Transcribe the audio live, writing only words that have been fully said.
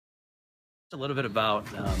A little bit about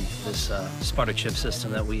this Sparta chip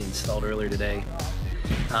system that we installed earlier today.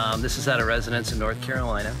 This is at a residence in North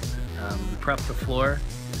Carolina. We prepped the floor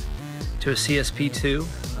to a CSP2,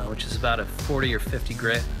 which is about a 40 or 50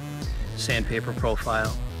 grit sandpaper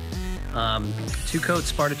profile. Two-coat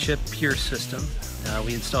Sparta chip pure system.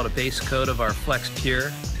 We installed a base coat of our Flex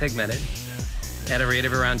Pure pigmented at a rate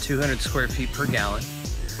of around 200 square feet per gallon.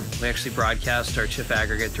 We actually broadcast our chip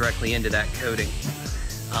aggregate directly into that coating.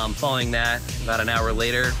 Following that, about an hour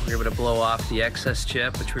later, we were able to blow off the excess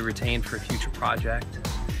chip, which we retained for a future project,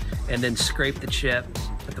 and then scrape the chip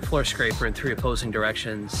with the floor scraper in 3 opposing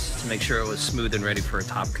directions to make sure it was smooth and ready for a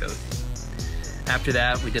top coat. After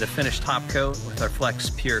that, we did a finished top coat with our Flex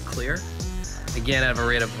Pure Clear, again at a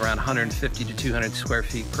rate of around 150 to 200 square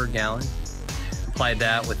feet per gallon. Applied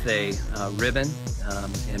that with a ribbon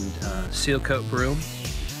and seal coat broom,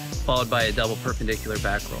 followed by a double perpendicular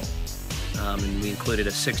back roll. And we included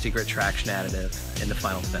a 60 grit traction additive in the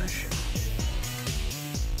final finish.